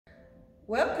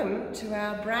Welcome to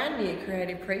our brand new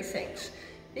Creative Precinct.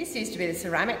 This used to be the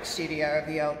ceramic studio of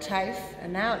the old TAFE,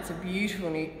 and now it's a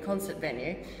beautiful new concert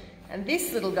venue. And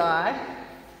this little guy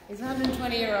is a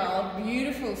 120-year-old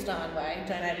beautiful Steinway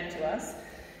donated to us,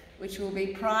 which will be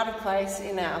pride of place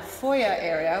in our foyer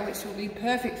area, which will be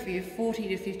perfect for your 40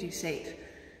 to 50 seat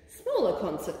smaller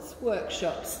concerts,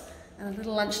 workshops, and a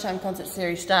little lunchtime concert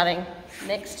series starting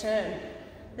next term.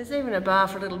 There's even a bar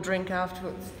for a little drink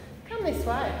afterwards. Come this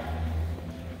way.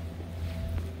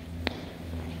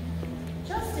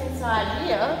 Just inside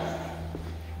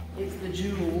here is the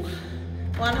jewel.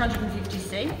 150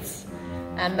 seats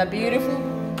and the beautiful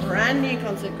brand new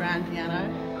concert grand piano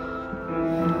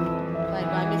played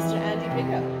by Mr. Andy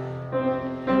Picker.